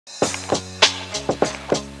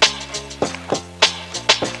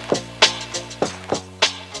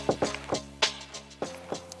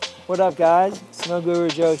What up guys, Snow Guru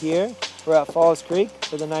Joe here. We're at Falls Creek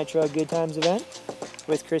for the Nitro Good Times event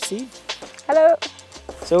with Christie. Hello.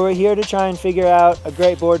 So we're here to try and figure out a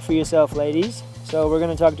great board for yourself ladies. So we're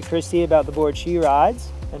going to talk to Christie about the board she rides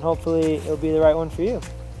and hopefully it'll be the right one for you.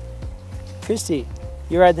 Christie,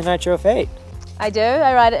 you ride the Nitro Fate. I do,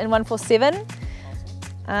 I ride it in 147.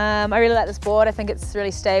 I really like this board. I think it's really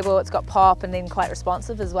stable, it's got pop and then quite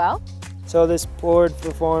responsive as well. So this board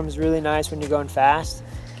performs really nice when you're going fast.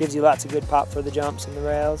 Gives you lots of good pop for the jumps and the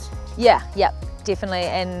rails. Yeah, definitely,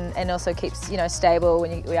 and also keeps stable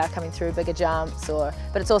when we are coming through bigger jumps. But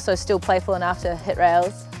it's also still playful enough to hit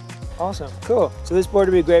rails. Awesome, cool. So this board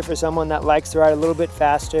would be great for someone that likes to ride a little bit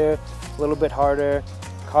faster, a little bit harder,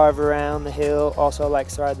 carve around the hill, also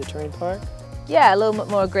likes to ride the terrain park. Yeah, a little bit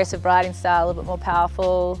more aggressive riding style, a little bit more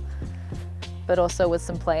powerful, but also with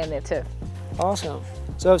some play in there too. Awesome.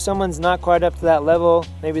 So if someone's not quite up to that level,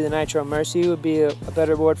 maybe the Nitro Mercy would be a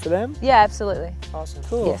better board for them? Yeah, absolutely. Awesome,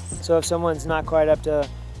 cool. Yes. So if someone's not quite up to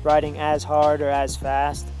riding as hard or as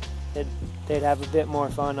fast, they'd have a bit more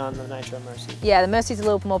fun on the Nitro Mercy. Yeah, the Mercy's a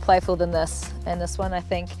little more playful than this, and this one I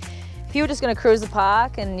think, if you were just going to cruise the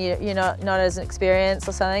park and you're not as experienced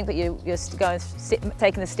or something, but you're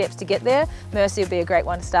taking the steps to get there, Mercy would be a great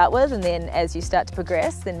one to start with, and then as you start to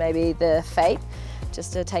progress, then maybe the Fate,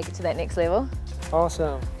 just to take it to that next level.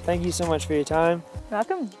 Awesome. Thank you so much for your time.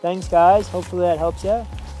 Welcome. Thanks guys. Hopefully that helps you.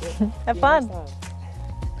 Have fun.